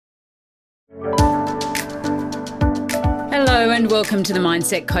and welcome to the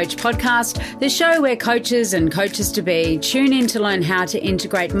Mindset Coach podcast, the show where coaches and coaches-to-be tune in to learn how to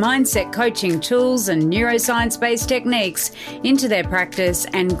integrate mindset coaching tools and neuroscience-based techniques into their practice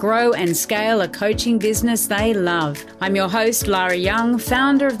and grow and scale a coaching business they love. I'm your host, Lara Young,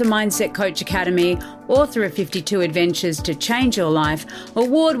 founder of the Mindset Coach Academy, author of 52 Adventures to Change Your Life,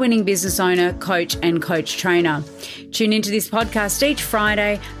 award-winning business owner, coach and coach trainer. Tune into this podcast each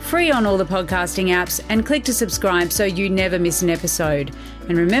Friday, free on all the podcasting apps, and click to subscribe so you never miss an episode.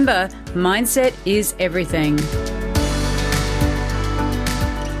 And remember, mindset is everything.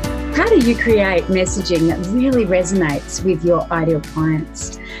 How do you create messaging that really resonates with your ideal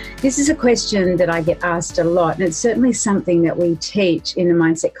clients? This is a question that I get asked a lot, and it's certainly something that we teach in the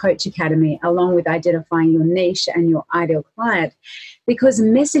Mindset Coach Academy, along with identifying your niche and your ideal client, because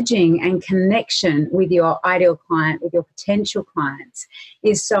messaging and connection with your ideal client, with your potential clients,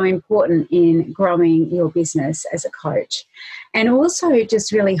 is so important in growing your business as a coach. And also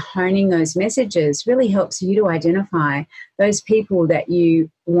just really honing those messages really helps you to identify those people that you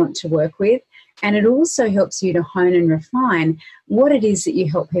want to work with. And it also helps you to hone and refine what it is that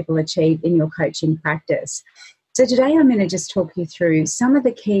you help people achieve in your coaching practice. So today I'm going to just talk you through some of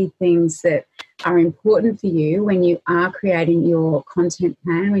the key things that are important for you when you are creating your content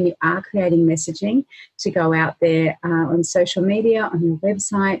plan, when you are creating messaging to go out there on social media, on your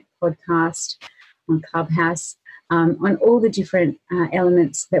website, podcast, on Clubhouse, on all the different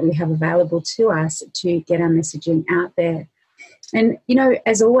elements that we have available to us to get our messaging out there. And,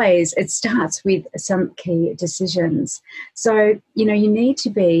 as always, it starts with some key decisions. So, you need to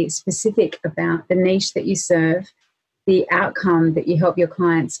be specific about the niche that you serve, the outcome that you help your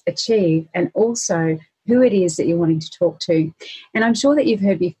clients achieve, and also who it is that you're wanting to talk to. And I'm sure that you've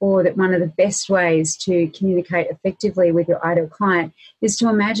heard before that one of the best ways to communicate effectively with your ideal client is to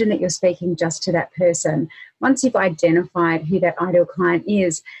imagine that you're speaking just to that person. Once you've identified who that ideal client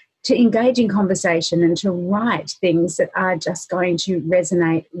is, to engage in conversation and to write things that are just going to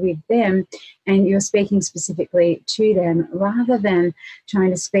resonate with them, and you're speaking specifically to them rather than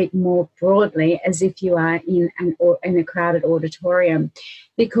trying to speak more broadly as if you are in a crowded auditorium.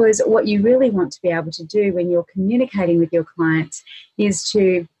 Because what you really want to be able to do when you're communicating with your clients is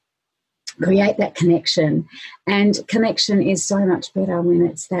to create that connection. And connection is so much better when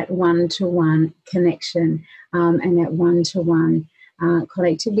it's that one-to-one connection and that one-to-one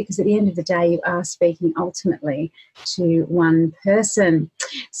connectivity, because at the end of the day, you are speaking ultimately to one person.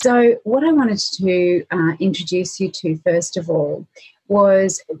 So what I wanted to introduce you to, first of all,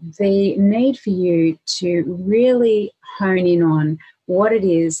 was the need for you to really hone in on what it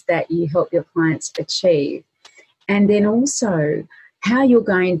is that you help your clients achieve, and then also how you're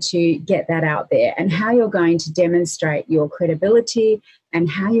going to get that out there and how you're going to demonstrate your credibility and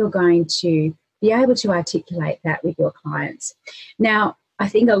how you're going to be able to articulate that with your clients. Now, I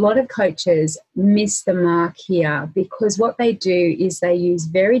think a lot of coaches miss the mark here because what they do is they use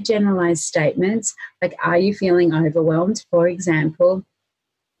very generalized statements like, are you feeling overwhelmed, for example?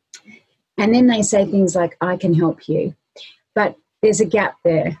 And then they say things like, I can help you. But there's a gap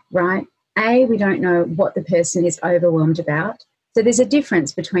there, right? We don't know what the person is overwhelmed about. So there's a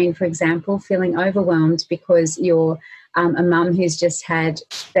difference between, for example, feeling overwhelmed because you're a mum who's just had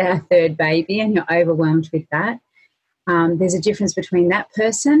their third baby and you're overwhelmed with that. There's a difference between that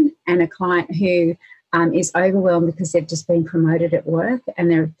person and a client who is overwhelmed because they've just been promoted at work and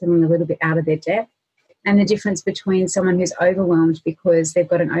they're feeling a little bit out of their depth. And the difference between someone who's overwhelmed because they've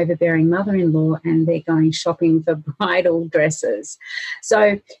got an overbearing mother-in-law and they're going shopping for bridal dresses.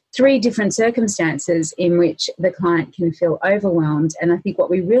 So 3 different circumstances in which the client can feel overwhelmed. And I think what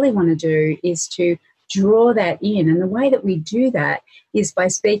we really want to do is to draw that in. And the way that we do that is by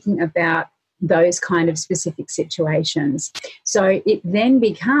speaking about those kind of specific situations. So it then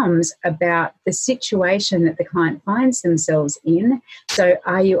becomes about the situation that the client finds themselves in. So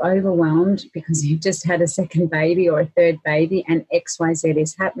are you overwhelmed because you've just had a second baby or a third baby and XYZ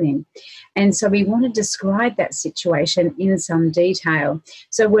is happening? And so we want to describe that situation in some detail.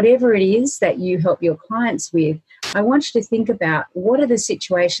 So whatever it is that you help your clients with, I want you to think about what are the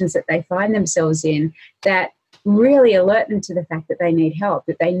situations that they find themselves in that really alert them to the fact that they need help,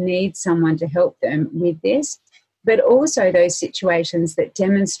 that they need someone to help them with this, but also those situations that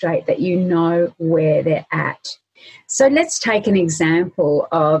demonstrate that you know where they're at. So let's take an example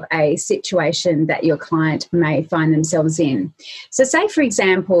of a situation that your client may find themselves in. So say, for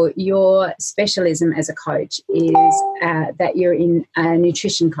example, your specialism as a coach is that you're a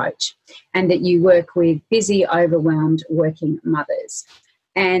nutrition coach and that you work with busy, overwhelmed working mothers.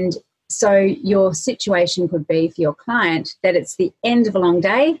 And so your situation could be for your client that it's the end of a long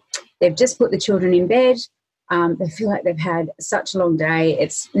day. They've just put the children in bed. They feel like they've had such a long day.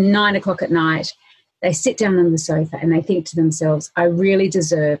 It's 9 o'clock at night. They sit down on the sofa and they think to themselves, I really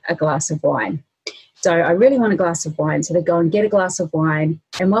deserve a glass of wine. So I really want a glass of wine. So they go and get a glass of wine.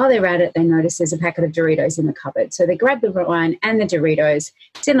 And while they're at it, they notice there's a packet of Doritos in the cupboard. So they grab the wine and the Doritos,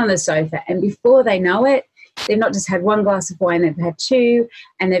 sit on the sofa. And before they know it, they've not just had one glass of wine, they've had two,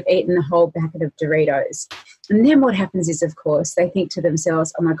 and they've eaten the whole packet of Doritos. And then what happens is, of course, they think to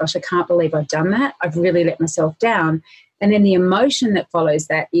themselves, oh my gosh, I can't believe I've done that. I've really let myself down. And then the emotion that follows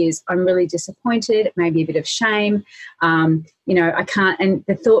that is, I'm really disappointed, maybe a bit of shame. I can't, and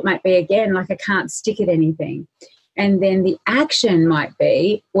the thought might be again, like I can't stick at anything. And then the action might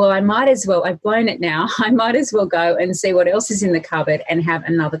be, well, I've blown it now. I might as well go and see what else is in the cupboard and have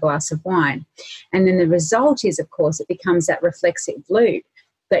another glass of wine. And then the result is, of course, it becomes that reflexive loop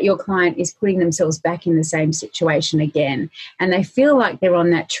that your client is putting themselves back in the same situation again. And they feel like they're on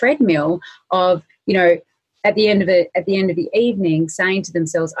that treadmill of, at the end of the evening saying to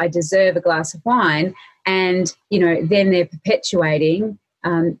themselves, I deserve a glass of wine. And, then they're perpetuating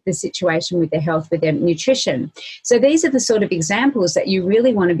the situation with their health, with their nutrition. So these are the sort of examples that you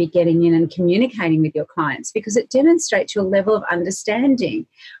really want to be getting in and communicating with your clients, because it demonstrates your level of understanding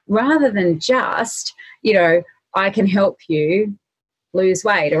rather than just, I can help you lose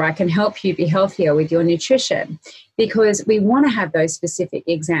weight, or I can help you be healthier with your nutrition, because we want to have those specific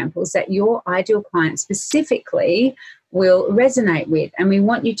examples that your ideal client specifically will resonate with. And we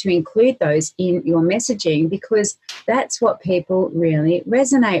want you to include those in your messaging, because that's what people really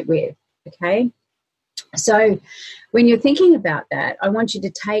resonate with. Okay. So when you're thinking about that, I want you to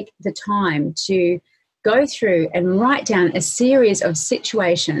take the time to go through and write down a series of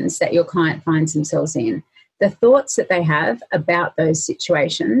situations that your client finds themselves in, the thoughts that they have about those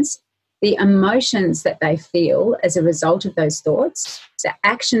situations, the emotions that they feel as a result of those thoughts, the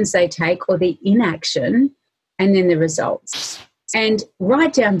actions they take or the inaction, and then the results. And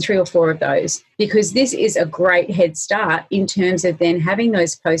write down 3 or 4 of those, because this is a great head start in terms of then having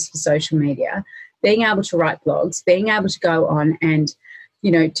those posts for social media, being able to write blogs, being able to go on and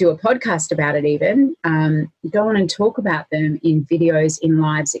do a podcast about it even, go on and talk about them in videos, in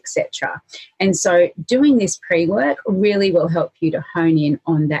lives, etc. And so doing this pre-work really will help you to hone in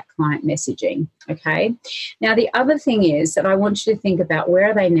on that client messaging, okay? Now, the other thing is that I want you to think about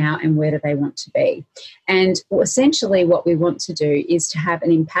where are they now and where do they want to be? And essentially what we want to do is to have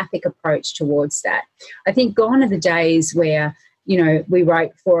an empathic approach towards that. I think gone are the days where we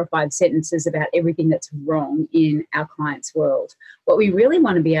write 4 or 5 sentences about everything that's wrong in our client's world. What we really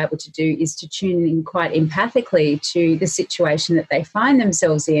want to be able to do is to tune in quite empathically to the situation that they find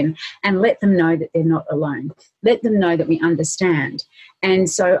themselves in and let them know that they're not alone. Let them know that we understand. And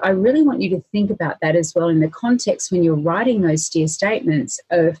so I really want you to think about that as well in the context when you're writing those steer statements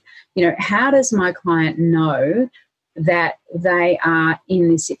of, how does my client know that they are in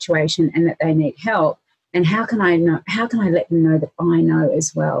this situation and that they need help? And how can I let them know that I know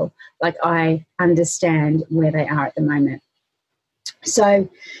as well? Like I understand where they are at the moment. So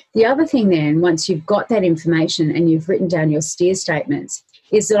the other thing then, once you've got that information and you've written down your steer statements,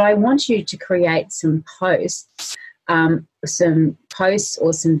 is that I want you to create some posts or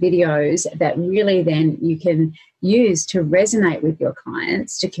some videos that really then you can use to resonate with your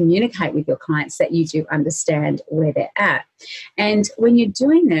clients, to communicate with your clients that you do understand where they're at. And when you're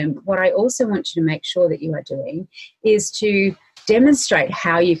doing them, what I also want you to make sure that you are doing is to demonstrate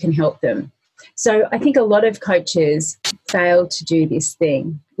how you can help them. So I think a lot of coaches fail to do this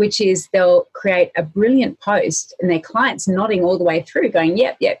thing, which is they'll create a brilliant post and their client's nodding all the way through going,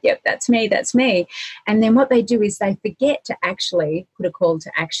 yep, that's me, that's me. And then what they do is they forget to actually put a call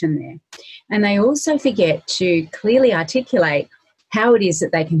to action there. And they also forget to clearly articulate how it is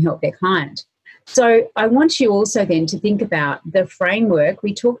that they can help their client. So I want you also then to think about the framework.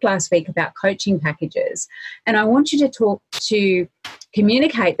 We talked last week about coaching packages, and I want you to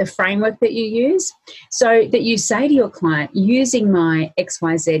communicate the framework that you use so that you say to your client, using my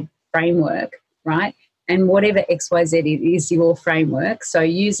XYZ framework, right? And whatever XYZ is your framework. So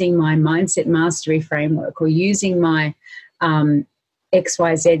using my mindset mastery framework or using my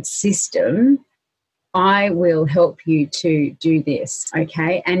XYZ system, I will help you to do this,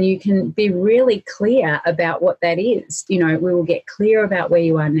 okay? And you can be really clear about what that is. We will get clear about where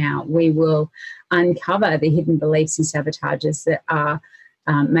you are now. We will uncover the hidden beliefs and sabotages that are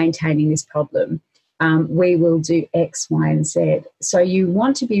maintaining this problem. We will do X, Y, and Z. So you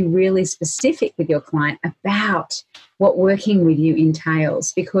want to be really specific with your client about what working with you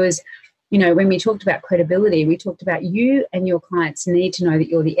entails, because when we talked about credibility, we talked about you and your clients need to know that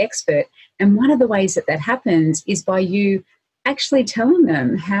you're the expert. And one of the ways that happens is by you actually telling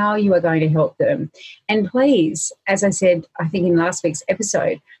them how you are going to help them. And please, as I said, I think in last week's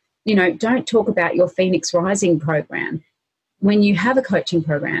episode, don't talk about your Phoenix Rising program. When you have a coaching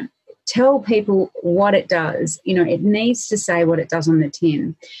program, tell people what it does. It needs to say what it does on the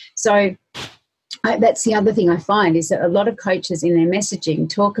tin. So that's the other thing I find is that a lot of coaches in their messaging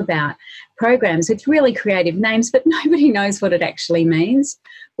talk about programs with really creative names, but nobody knows what it actually means.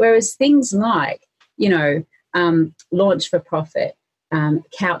 Whereas things like, launch for profit,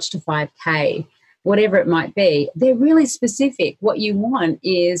 couch to 5K, whatever it might be, they're really specific. What you want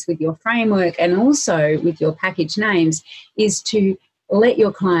is with your framework and also with your package names is to let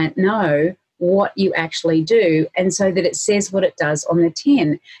your client know what you actually do, and so that it says what it does on the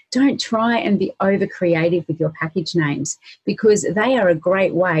tin. Don't try and be over creative with your package names, because they are a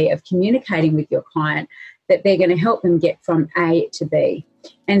great way of communicating with your client that they're going to help them get from A to B.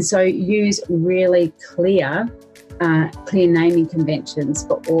 And so use really clear naming conventions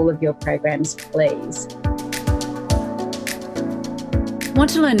for all of your programs, please. Want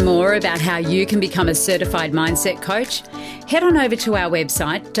to learn more about how you can become a certified mindset coach? Head on over to our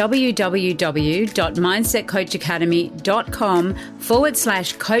website,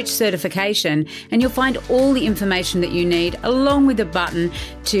 www.mindsetcoachacademy.com/coach certification, and you'll find all the information that you need, along with a button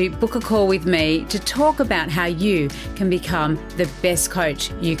to book a call with me to talk about how you can become the best coach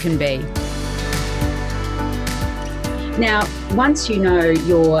you can be. Now, once you know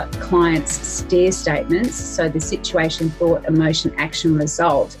your client's STEER statements, so the situation, thought, emotion, action,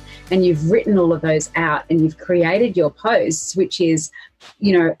 result, and you've written all of those out and you've created your posts, which is,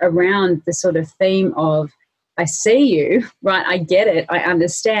 around the sort of theme of, I see you, right? I get it. I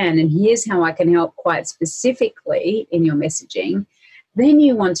understand. And here's how I can help quite specifically in your messaging. Then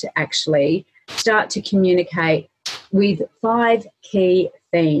you want to actually start to communicate with 5 key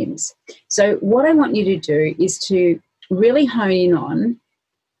themes. So what I want you to do is to really hone in on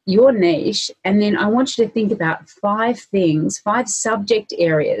your niche, and then I want you to think about 5 things, 5 subject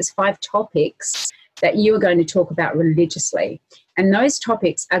areas, 5 topics that you are going to talk about religiously. And those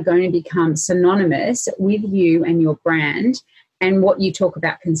topics are going to become synonymous with you and your brand and what you talk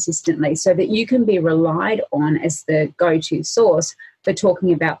about consistently, so that you can be relied on as the go-to source for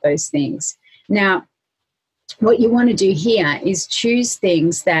talking about those things. Now, what you want to do here is choose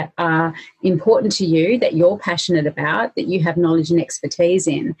things that are important to you, that you're passionate about, that you have knowledge and expertise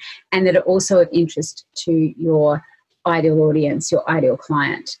in, and that are also of interest to your ideal audience, your ideal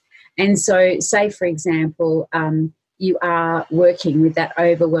client. And so, say, for example, you are working with that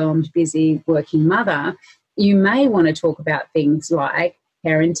overwhelmed, busy working mother, you may want to talk about things like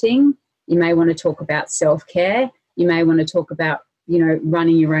parenting, you may want to talk about self-care, you may want to talk about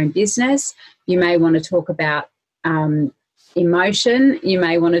running your own business. You may want to talk about emotion. You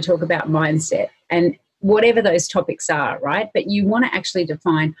may want to talk about mindset, and whatever those topics are, right? But you want to actually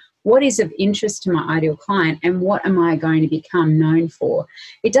define what is of interest to my ideal client and what am I going to become known for.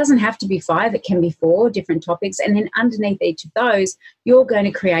 It doesn't have to be 5. It can be 4 different topics. And then underneath each of those, you're going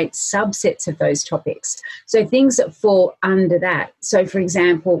to create subsets of those topics. So things that fall under that. So, for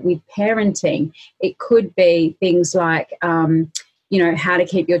example, with parenting, it could be things like, how to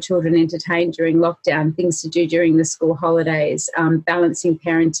keep your children entertained during lockdown, things to do during the school holidays, balancing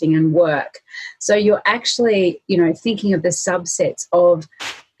parenting and work. So you're actually, thinking of the subsets of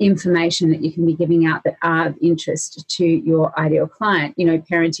information that you can be giving out that are of interest to your ideal client,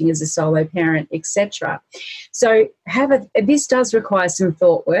 parenting as a solo parent, etc. So this does require some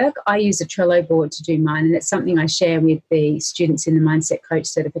thought work. I use a Trello board to do mine, and it's something I share with the students in the Mindset Coach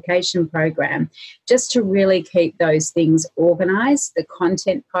Certification Program, just to really keep those things organized, the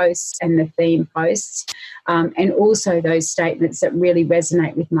content posts and the theme posts, and also those statements that really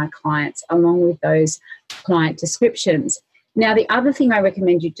resonate with my clients, along with those client descriptions. Now, the other thing I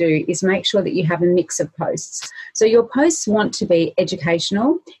recommend you do is make sure that you have a mix of posts. So your posts want to be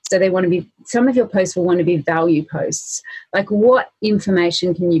educational. So some of your posts will want to be value posts. Like, what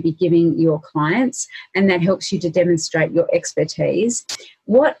information can you be giving your clients? And that helps you to demonstrate your expertise.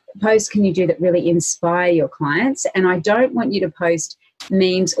 What posts can you do that really inspire your clients? And I don't want you to post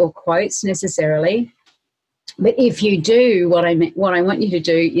memes or quotes necessarily. But if you do, what I want you to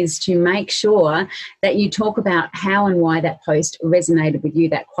do is to make sure that you talk about how and why that post resonated with you,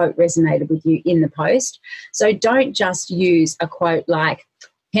 that quote resonated with you in the post. So don't just use a quote like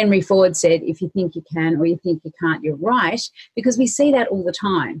Henry Ford said, "If you think you can or you think you can't, you're right," because we see that all the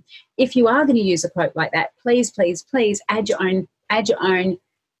time. If you are going to use a quote like that, please, please, please add your own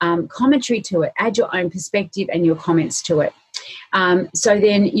commentary to it, add your own perspective and your comments to it. So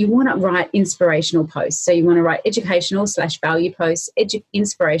then you want to write inspirational posts. So you want to write educational/value posts,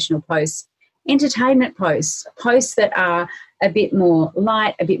 inspirational posts, entertainment posts, posts that are a bit more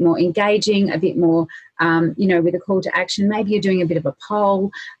light, a bit more engaging, a bit more, with a call to action. Maybe you're doing a bit of a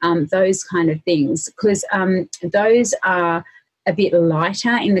poll, those kind of things, because those are a bit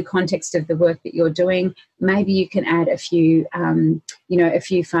lighter in the context of the work that you're doing. Maybe you can add a few fun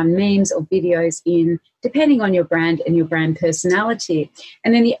memes or videos in, depending on your brand and your brand personality.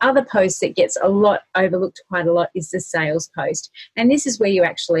 And then the other post that gets overlooked quite a lot is the sales post. And this is where you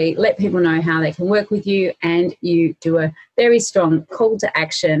actually let people know how they can work with you, and you do a very strong call to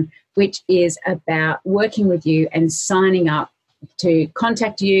action, which is about working with you and signing up to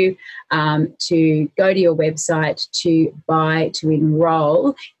contact you, to go to your website, to buy, to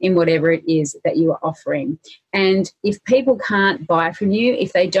enroll in whatever it is that you are offering. And if people can't buy from you,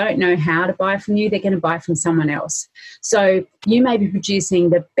 if they don't know how to buy from you, they're going to buy from someone else. So you may be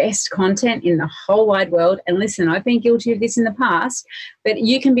producing the best content in the whole wide world. And listen, I've been guilty of this in the past, but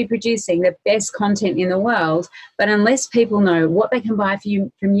you can be producing the best content in the world, but unless people know what they can buy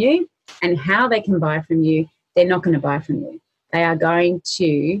from you and how they can buy from you, they're not going to buy from you. They are going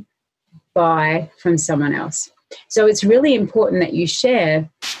to buy from someone else. So it's really important that you share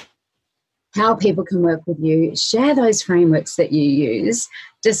how people can work with you, share those frameworks that you use,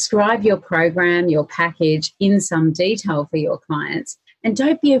 describe your program, your package in some detail for your clients, and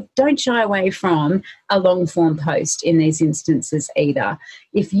don't shy away from a long form post in these instances either.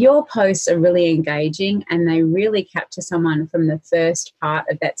 If your posts are really engaging and they really capture someone from the first part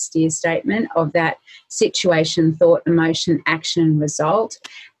of that steer statement of that situation, thought, emotion, action, result,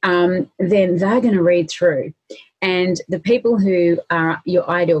 then they're going to read through. And the people who are your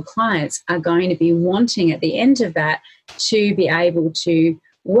ideal clients are going to be wanting at the end of that to be able to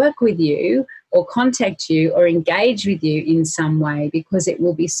work with you or contact you or engage with you in some way, because it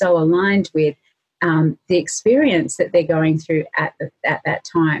will be so aligned with the experience that they're going through at that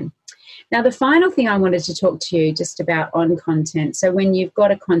time. Now, the final thing I wanted to talk to you just about on content. So when you've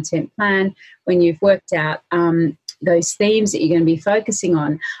got a content plan, when you've worked out those themes that you're going to be focusing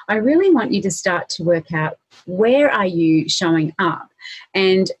on, I really want you to start to work out, where are you showing up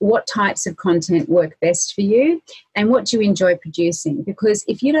and what types of content work best for you and what do you enjoy producing. Because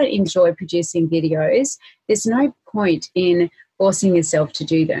if you don't enjoy producing videos, there's no point in forcing yourself to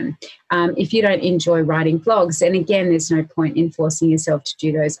do them. If you don't enjoy writing blogs, then again, there's no point in forcing yourself to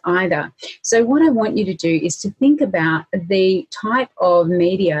do those either. So what I want you to do is to think about the type of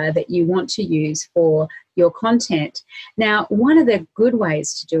media that you want to use for your content. Now, one of the good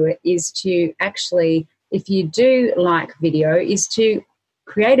ways to do it is to actually, if you do like video, is to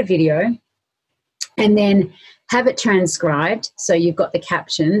create a video and then have it transcribed. So you've got the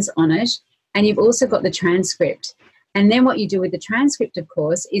captions on it and you've also got the transcript. And then what you do with the transcript, of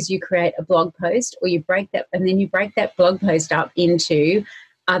course, is you create a blog post, or you break that blog post up into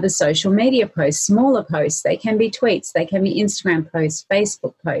other social media posts, smaller posts. They can be tweets, they can be Instagram posts,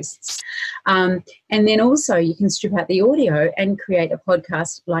 Facebook posts. And then also you can strip out the audio and create a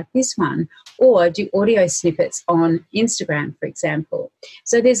podcast like this one, or do audio snippets on Instagram, for example.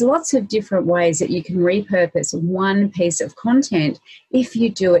 So there's lots of different ways that you can repurpose one piece of content if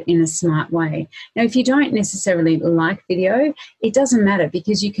you do it in a smart way. Now, if you don't necessarily like video, it doesn't matter,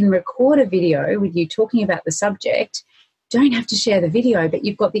 because you can record a video with you talking about the subject. Don't have to share the video, but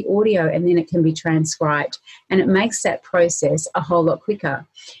you've got the audio and then it can be transcribed, and it makes that process a whole lot quicker.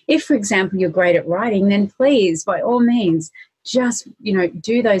 If, for example, you're great at writing, then please, by all means, just,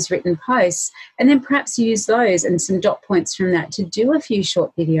 do those written posts and then perhaps use those and some dot points from that to do a few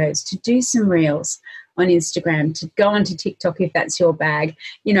short videos, to do some reels on Instagram, to go onto TikTok if that's your bag.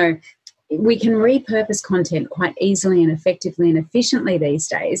 We can repurpose content quite easily and effectively and efficiently these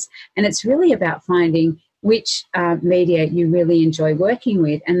days, and it's really about finding which media you really enjoy working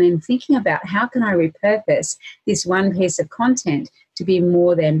with, and then thinking about, how can I repurpose this one piece of content to be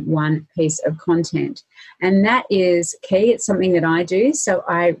more than one piece of content. And that is key. It's something that I do. So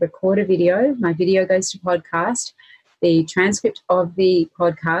I record a video, my video goes to podcast, the transcript of the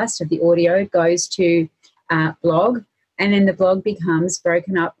podcast, of the audio, goes to blog, and then the blog becomes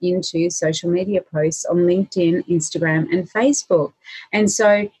broken up into social media posts on LinkedIn, Instagram, and Facebook. And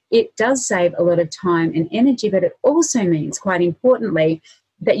so it does save a lot of time and energy, but it also means, quite importantly,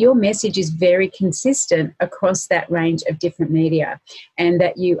 that your message is very consistent across that range of different media, and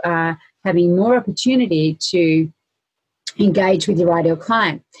that you are having more opportunity to engage with your ideal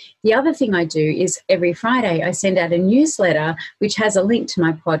client. The other thing I do is every Friday I send out a newsletter which has a link to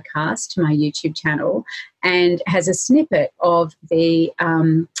my podcast, to my YouTube channel, and has a snippet of the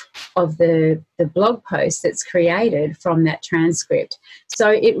blog post that's created from that transcript. So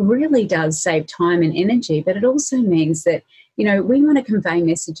it really does save time and energy, but it also means that we want to convey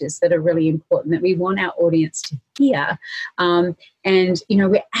messages that are really important, that we want our audience to hear. And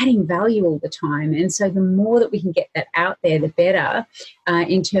we're adding value all the time. And so the more that we can get that out there, the better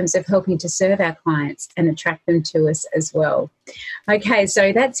in terms of helping to serve our clients and attract them to us as well. Okay,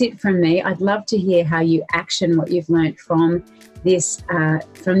 so that's it from me. I'd love to hear how you action what you've learned from this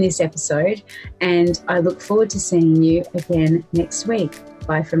episode. And I look forward to seeing you again next week.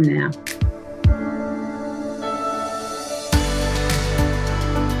 Bye from now.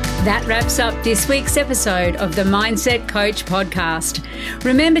 That wraps up this week's episode of the Mindset Coach podcast.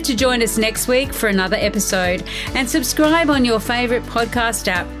 Remember to join us next week for another episode and subscribe on your favourite podcast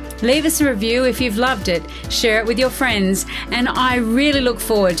app. Leave us a review if you've loved it, share it with your friends, and I really look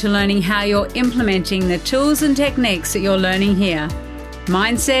forward to learning how you're implementing the tools and techniques that you're learning here.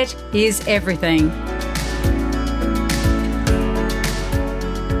 Mindset is everything.